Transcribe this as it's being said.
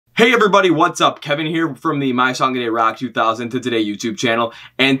Hey everybody, what's up? Kevin here from the My Song Today Rock 2000 to Today YouTube channel,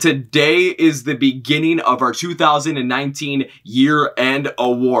 and today is the beginning of our 2019 year-end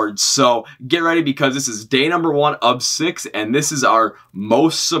awards. So get ready because this is day number 1 of 6, and this is our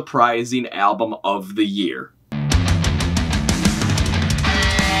most surprising album of the year.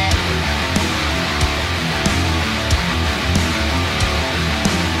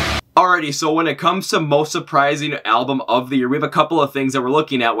 Alrighty, so when it comes to most surprising album of the year, we have a couple of things that we're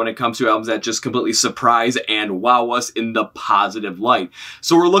looking at when it comes to albums that just completely surprise and wow us in the positive light.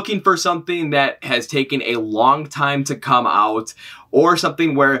 So we're looking for something that has taken a long time to come out, or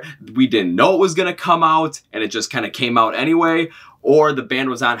something where we didn't know it was going to come out and it just kind of came out anyway, or the band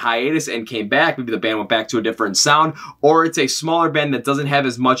was on hiatus and came back. Maybe the band went back to a different sound, or it's a smaller band that doesn't have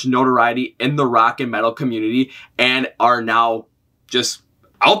as much notoriety in the rock and metal community and are now just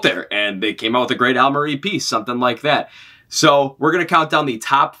out there and they came out with a great album or EP, something like that. So we're going to count down the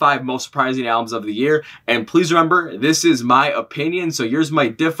top 5 most surprising albums of the year. And please remember, this is my opinion, so yours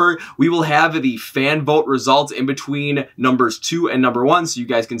might differ. We will have the fan vote results in between numbers 2 and number 1, so you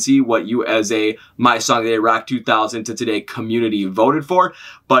guys can see what you as a My Song Today Rock 2000 to Today community voted for.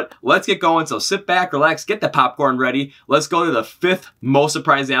 But let's get going. So sit back, relax, get the popcorn ready. Let's go to the 5th most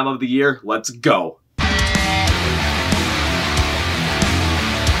surprising album of the year. Let's go.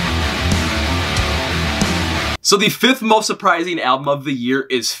 So the 5th most surprising album of the year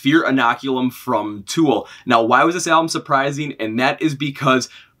is Fear Inoculum from Tool. Now, why was this album surprising? And that is because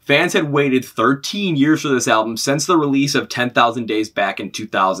fans had waited 13 years for this album since the release of 10,000 Days back in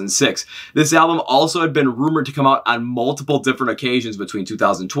 2006. This album also had been rumored to come out on multiple different occasions between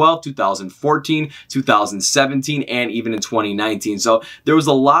 2012, 2014, 2017, and even in 2019. So there was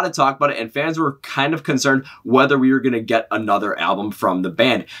a lot of talk about it, and fans were kind of concerned whether we were going to get another album from the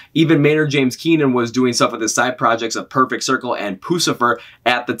band. Even Maynard James Keenan was doing stuff with his side projects of Perfect Circle and Pucifer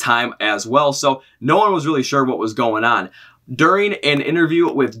at the time as well. So no one was really sure what was going on. During an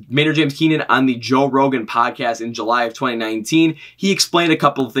interview with Maynard James Keenan on the Joe Rogan podcast in July of 2019, he explained a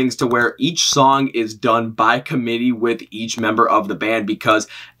couple of things to where each song is done by committee with each member of the band, because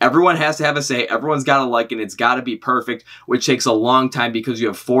everyone has to have a say, everyone's got to like it, and it's got to be perfect, which takes a long time because you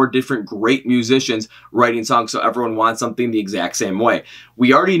have 4 different great musicians writing songs, so everyone wants something the exact same way.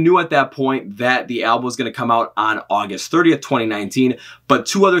 We already knew at that point that the album was going to come out on August 30th, 2019, but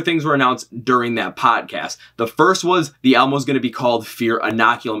 2 other things were announced during that podcast. The first was the album was going to be called Fear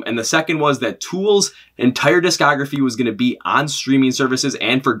Inoculum, and the second was that Tool's entire discography was going to be on streaming services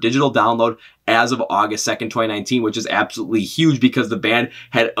and for digital download as of August 2nd, 2019, which is absolutely huge because the band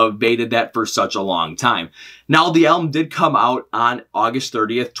had evaded that for such a long time. Now, the album did come out on August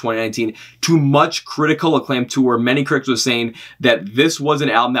 30th, 2019, to much critical acclaim, to where many critics were saying that this was an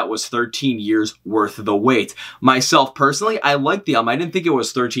album that was 13 years worth the wait. Myself, personally, I liked the album. I didn't think it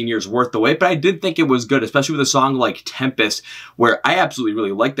was 13 years worth the wait, but I did think it was good, especially with a song like Tempest, where I absolutely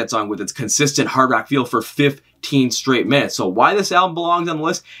really liked that song with its consistent hard rock feel for 15 straight minutes. So why this album belongs on the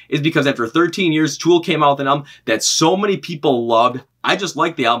list is because after 13 years, Tool came out with an album that so many people loved. I just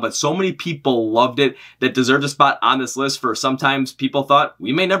liked the album, but so many people loved it that deserved a spot on this list, for sometimes people thought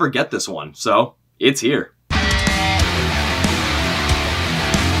we may never get this one. So it's here.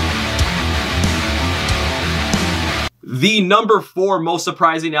 The number 4 most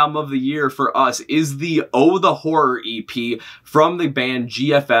surprising album of the year for us is the Oh the Horror EP from the band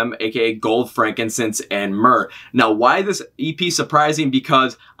GFM, aka Gold, Frankincense, and Myrrh. Now, why this EP surprising?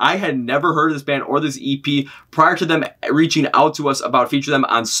 Because I had never heard of this band or this EP prior to them reaching out to us about featuring them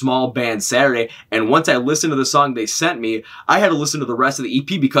on Small Band Saturday. And once I listened to the song they sent me, I had to listen to the rest of the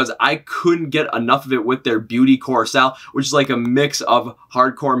EP because I couldn't get enough of it with their beautycore style, which is like a mix of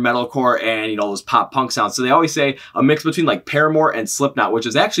hardcore, metalcore, and, you know, those pop punk sounds. So they always say a mix between like Paramore and Slipknot, which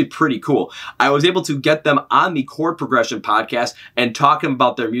is actually pretty cool. I was able to get them on the Chord Progression podcast and talk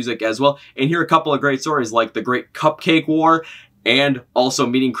about their music as well, and hear a couple of great stories like the Great Cupcake War, and also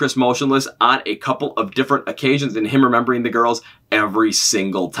meeting Chris Motionless on a couple of different occasions and him remembering the girls every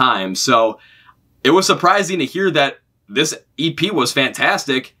single time. So it was surprising to hear that this EP was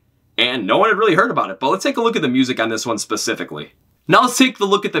fantastic and no one had really heard about it. But let's take a look at the music on this one specifically. Now let's take a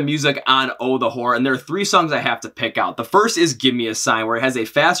look at the music on Oh the Horror, and there are 3 songs I have to pick out. The first is Give Me a Sign, where it has a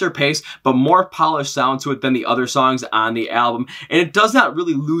faster pace but more polished sound to it than the other songs on the album, and it does not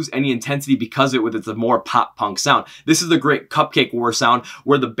really lose any intensity because of it with its more pop punk sound. This is the Great Cupcake War sound,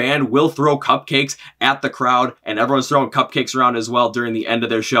 where the band will throw cupcakes at the crowd, and everyone's throwing cupcakes around as well during the end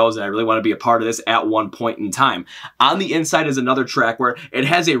of their shows, and I really want to be a part of this at one point in time. On the Inside is another track where it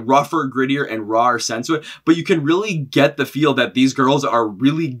has a rougher, grittier, and rawer sense to it, but you can really get the feel that these these girls are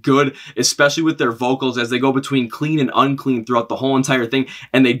really good, especially with their vocals as they go between clean and unclean throughout the whole entire thing,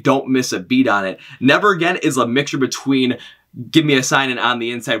 and they don't miss a beat on it. Never Again is a mixture between Give Me a Sign and On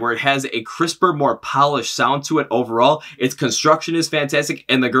the Inside, where it has a crisper, more polished sound to it overall. Its construction is fantastic,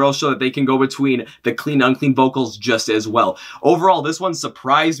 and the girls show that they can go between the clean, unclean vocals just as well. Overall, this one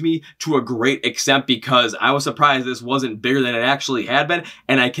surprised me to a great extent because I was surprised this wasn't bigger than it actually had been,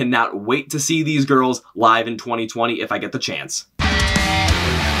 and I cannot wait to see these girls live in 2020 if I get the chance.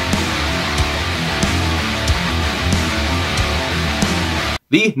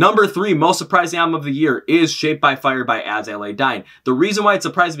 The number 3 most surprising album of the year is Shaped by Fire by As I Lay Dying. The reason why it's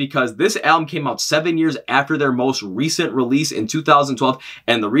surprising is because this album came out 7 years after their most recent release in 2012,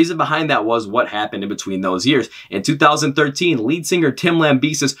 and the reason behind that was what happened in between those years. In 2013, lead singer Tim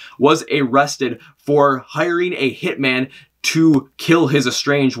Lambesis was arrested for hiring a hitman to kill his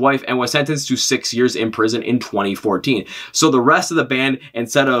estranged wife and was sentenced to 6 years in prison in 2014. So the rest of the band,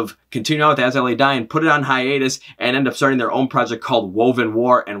 instead of continuing on with As I Lay Dying, put it on hiatus and ended up starting their own project called Woven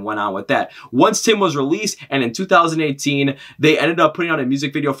War and went on with that. Once Tim was released, and in 2018, they ended up putting out a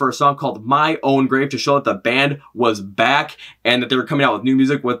music video for a song called My Own Grave to show that the band was back and that they were coming out with new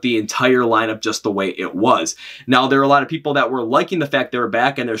music with the entire lineup just the way it was. Now, there were a lot of people that were liking the fact they were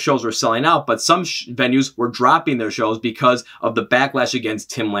back and their shows were selling out, but some venues were dropping their shows because of the backlash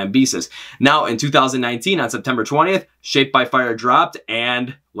against Tim Lambesis. Now, in 2019, on September 20th, Shaped by Fire dropped,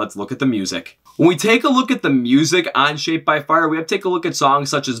 and let's look at the music. When we take a look at the music on Shaped by Fire, we have to take a look at songs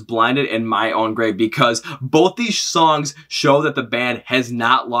such as Blinded and My Own Grave, because both these songs show that the band has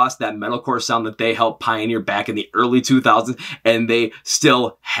not lost that metalcore sound that they helped pioneer back in the early 2000s, and they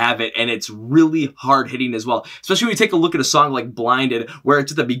still have it, and it's really hard-hitting as well. Especially when you take a look at a song like Blinded, where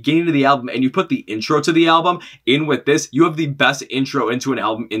it's at the beginning of the album, and you put the intro to the album in with this, you have the best intro into an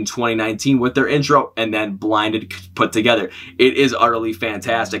album in 2019 with their intro, and then Blinded put together. It is utterly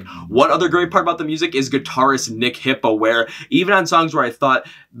fantastic. One other great part about the music is guitarist Nick Hippo, where even on songs where I thought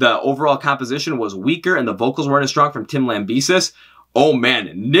the overall composition was weaker and the vocals weren't as strong from Tim Lambesis, oh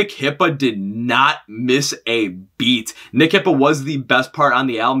man, Nick Hippo did not miss a beat. Nick Hippo was the best part on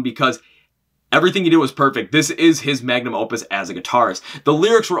the album because everything he did was perfect. This is his magnum opus as a guitarist. The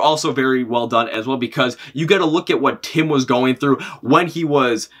lyrics were also very well done as well, because you got to look at what Tim was going through when he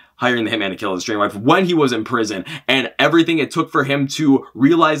was hiring the hitman to kill his estranged wife, when he was in prison, and everything it took for him to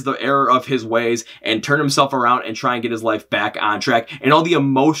realize the error of his ways and turn himself around and try and get his life back on track. And all the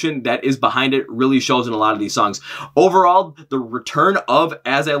emotion that is behind it really shows in a lot of these songs. Overall, the return of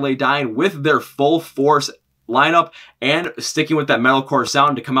As I Lay Dying with their full force lineup and sticking with that metalcore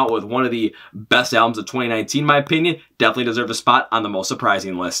sound to come out with one of the best albums of 2019, in my opinion, definitely deserve a spot on the most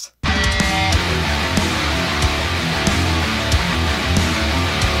surprising list.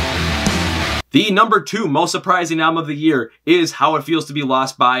 The number 2 most surprising album of the year is How It Feels to Be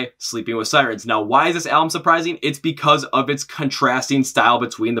Lost by Sleeping with Sirens. Now, why is this album surprising? It's because of its contrasting style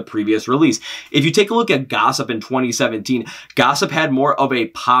between the previous release. If you take a look at Gossip in 2017, Gossip had more of a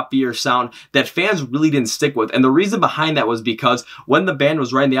poppier sound that fans really didn't stick with. And the reason behind that was because when the band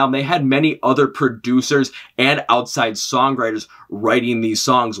was writing the album, they had many other producers and outside songwriters writing these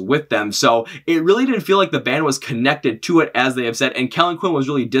songs with them. So it really didn't feel like the band was connected to it, as they have said. And Kellen Quinn was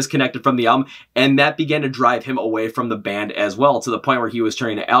really disconnected from the album, and that began to drive him away from the band as well, to the point where he was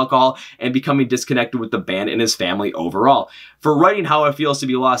turning to alcohol and becoming disconnected with the band and his family overall. For writing How It Feels to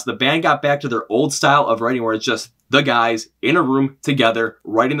Be Lost, the band got back to their old style of writing, where it's just the guys in a room together,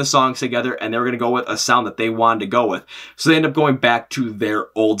 writing the songs together, and they were going to go with a sound that they wanted to go with. So they end up going back to their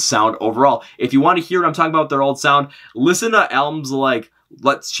old sound overall. If you want to hear what I'm talking about with their old sound, listen to albums like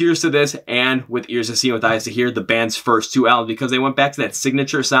Let's Cheers to This and With Ears to See and With Eyes to Hear, the band's first 2 albums, because they went back to that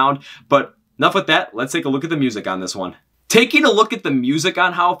signature sound. But enough with that, let's take a look at the music on this one. Taking a look at the music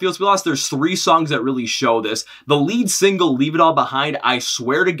on How It Feels to Be Lost, there's 3 songs that really show this. The lead single, Leave It All Behind, I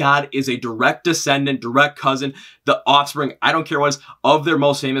swear to God, is a direct descendant, direct cousin, the offspring, I don't care what, of their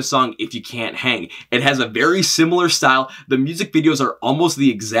most famous song, If You Can't Hang. It has a very similar style. The music videos are almost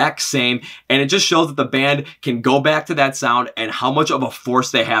the exact same, and it just shows that the band can go back to that sound and how much of a force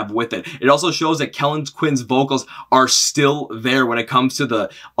they have with it. It also shows that Kellen Quinn's vocals are still there when it comes to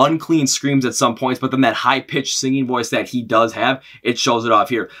the unclean screams at some points, but then that high-pitched singing voice that he does have, it shows it off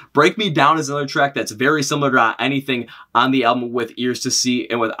here. Break Me Down is another track that's very similar to anything on the album with ears to see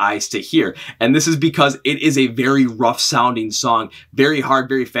and with eyes to hear. And this is because it is a very rough sounding song, very hard,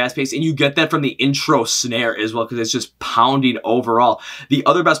 very fast paced. And you get that from the intro snare as well, because it's just pounding overall. The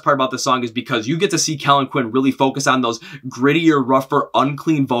other best part about the song is because you get to see Kellin Quinn really focus on those grittier, rougher,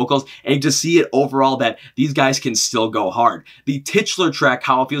 unclean vocals, and you just see it overall that these guys can still go hard. The titular track,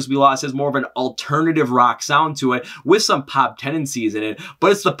 How It Feels to Be Lost, has more of an alternative rock sound to it with some pop tendencies in it,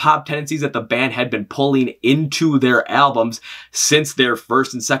 but it's the pop tendencies that the band had been pulling into their albums since their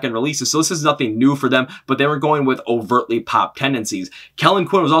first and second releases. So this is nothing new for them, but they were going with overtly pop tendencies. Kellin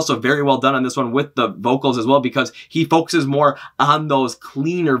Quinn was also very well done on this one with the vocals as well, because he focuses more on those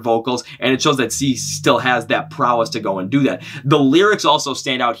cleaner vocals, and it shows that he still has that prowess to go and do that. The lyrics also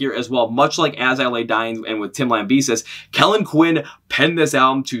stand out here as well, much like As I Lay Dying and with Tim Lambesis. Kellin Quinn penned this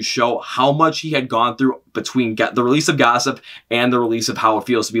album to show how much he had gone through between the release of Gossip and the release of How It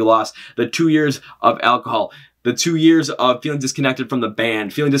Feels to Be Lost. The 2 years of alcohol, the 2 years of feeling disconnected from the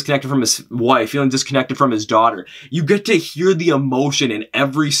band, feeling disconnected from his wife, feeling disconnected from his daughter. You get to hear the emotion in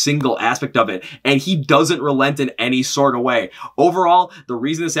every single aspect of it, and he doesn't relent in any sort of way. Overall, the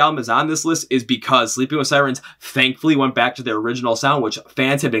reason this album is on this list is because Sleeping with Sirens thankfully went back to their original sound, which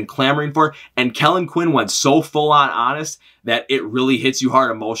fans had been clamoring for, and Kellin Quinn went so full-on honest that it really hits you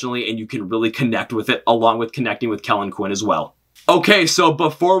hard emotionally, and you can really connect with it, along with connecting with Kellin Quinn as well. Okay, so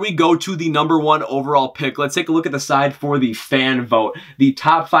before we go to the #1 overall pick, let's take a look at the side for the fan vote. The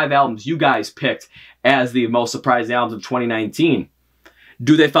top 5 albums you guys picked as the most surprising albums of 2019.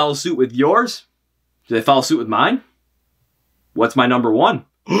 Do they follow suit with yours? Do they follow suit with mine? What's my #1?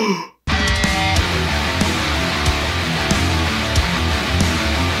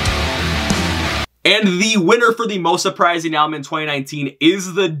 And the winner for the most surprising album in 2019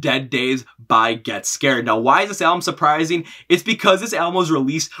 is The Dead Days by Get Scared. Now, why is this album surprising? It's because this album was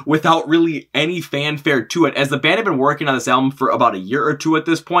released without really any fanfare to it, as the band had been working on this album for about a year or two at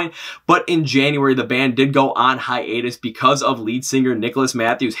this point. But in January, the band did go on hiatus because of lead singer Nicholas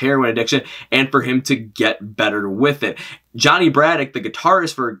Matthews' heroin addiction, and for him to get better with it. Johnny Braddock, the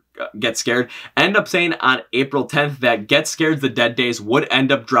guitarist for Get Scared, ended up saying on April 10th that Get Scared's The Dead Days would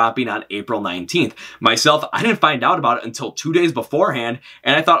end up dropping on April 19th. Myself, I didn't find out about it until 2 days beforehand,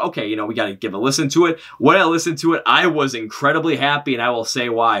 and I thought, okay, you know, we gotta give a listen to it. When I listened to it, I was incredibly happy, and I will say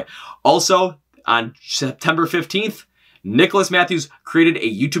why. Also, on September 15th, Nicholas Matthews created a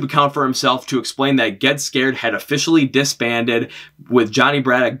YouTube account for himself to explain that Get Scared had officially disbanded, with Johnny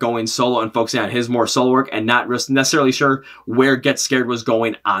Braddock going solo and focusing on his more solo work, and not necessarily sure where Get Scared was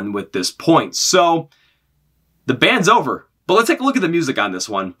going on with this point. So the band's over, but let's take a look at the music on this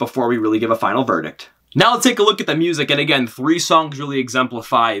one before we really give a final verdict. Now let's take a look at the music, and again, 3 songs really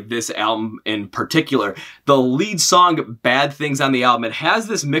exemplify this album in particular. The lead song, Bad Things, on the album, it has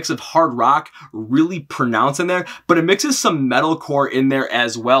this mix of hard rock really pronounced in there, but it mixes some metalcore in there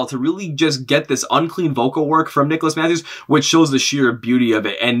as well to really just get this unclean vocal work from Nicholas Matthews, which shows the sheer beauty of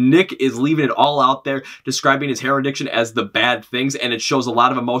it. And Nick is leaving it all out there, describing his heroin addiction as the bad things, and it shows a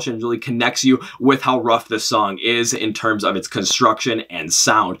lot of emotion and really connects you with how rough this song is in terms of its construction and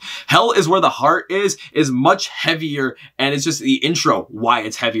sound. Hell Is Where the Heart is much heavier, and it's just the intro why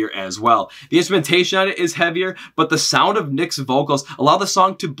it's heavier as well. The instrumentation on it is heavier, but the sound of Nick's vocals allow the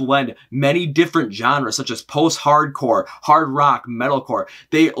song to blend many different genres, such as post-hardcore, hard rock, metalcore.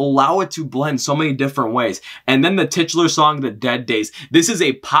 They allow it to blend so many different ways. And then the titular song, The Dead Days. This is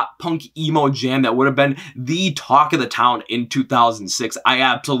a pop-punk emo jam that would have been the talk of the town in 2006. I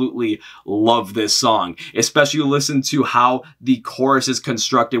absolutely love this song, especially listen to how the chorus is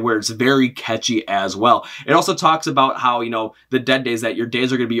constructed, where it's very catchy as well. It also talks about how, you know, the dead days, that your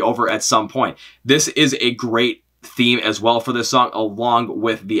days are going to be over at some point. This is a great theme as well for this song, along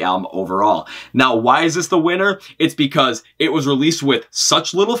with the album overall. Now, why is this the winner? It's because it was released with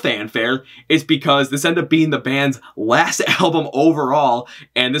such little fanfare. It's because this ended up being the band's last album overall,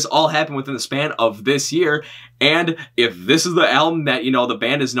 and this all happened within the span of this year. And if this is the album that, you know, the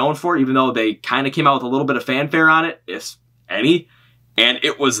band is known for, even though they kind of came out with a little bit of fanfare on it, if any, and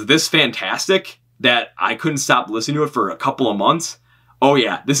it was this fantastic that I couldn't stop listening to it for a couple of months, oh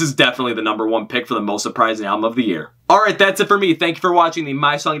yeah, this is definitely the #1 pick for the most surprising album of the year. Alright, that's it for me. Thank you for watching the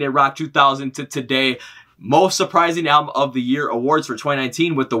My Song Day Rock 2000 to today Most Surprising Album of the Year awards for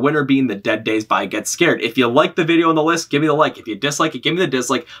 2019, with the winner being The Dead Days by Get Scared. If you like the video on the list, give me the like. If you dislike it, give me the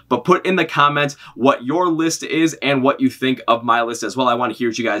dislike. But put in the comments what your list is and what you think of my list as well. I want to hear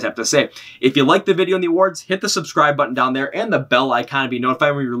what you guys have to say. If you like the video and the awards, hit the subscribe button down there and the bell icon to be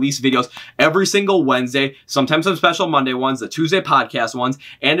notified when we release videos every single Wednesday, sometimes some special Monday ones, the Tuesday podcast ones,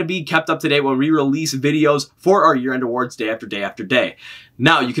 and to be kept up to date when we release videos for our year-end awards day after day after day.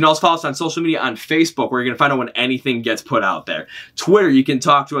 Now, you can also follow us on social media on Facebook, where you're can find out when anything gets put out there. Twitter, you can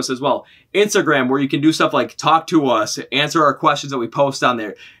talk to us as well. Instagram, where you can do stuff like talk to us, answer our questions that we post on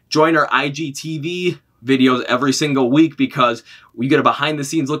there. Join our IGTV videos every single week because we get a behind the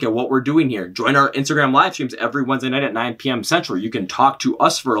scenes look at what we're doing here. Join our Instagram live streams every Wednesday night at 9 p.m. Central. You can talk to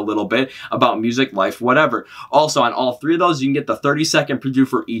us for a little bit about music, life, whatever. Also, on all three of those, you can get the 30-second preview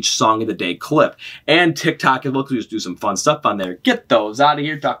for each song of the day clip. And TikTok as well, because we just do some fun stuff on there. Get those out of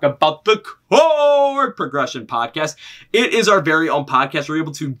here. Talk about the Chord Progression Podcast. It is our very own podcast. We're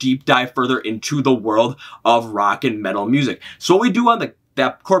able to deep dive further into the world of rock and metal music. So what we do on that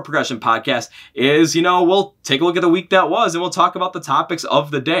Chord Progression Podcast is, we'll take a look at the week that was and we'll talk about the topics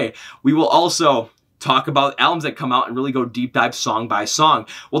of the day. We will also talk about albums that come out and really go deep dive song by song.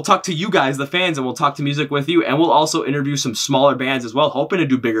 We'll talk to you guys, the fans, and we'll talk to music with you, and we'll also interview some smaller bands as well, hoping to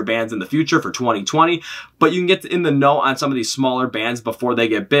do bigger bands in the future for 2020, but you can get in the know on some of these smaller bands before they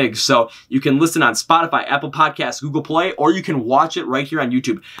get big. So you can listen on Spotify, Apple Podcasts, Google Play, or you can watch it right here on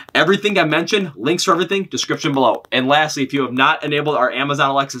YouTube. Everything I mentioned, links for everything, description below. And lastly, if you have not enabled our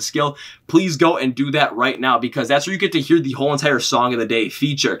Amazon Alexa skill, please go and do that right now, because that's where you get to hear the whole entire Song of the Day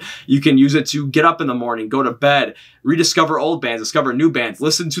feature. You can use it to get up in the morning, go to bed, rediscover old bands, discover new bands,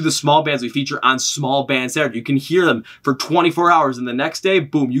 listen to the small bands we feature on Small Band Saturday. You can hear them for 24 hours, and the next day,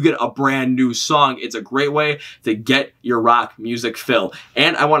 boom, you get a brand new song. It's a great way to get your rock music fill.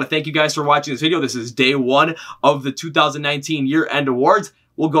 And I want to thank you guys for watching this video. This is day 1 of the 2019 year-end awards.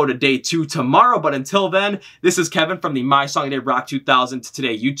 We'll go to day 2 tomorrow, but until then, this is Kevin from the My Song of the Day Rock 2000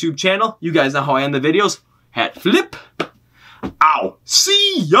 Today YouTube channel. You guys know how I end the videos. Hat flip. Ow.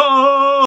 See ya!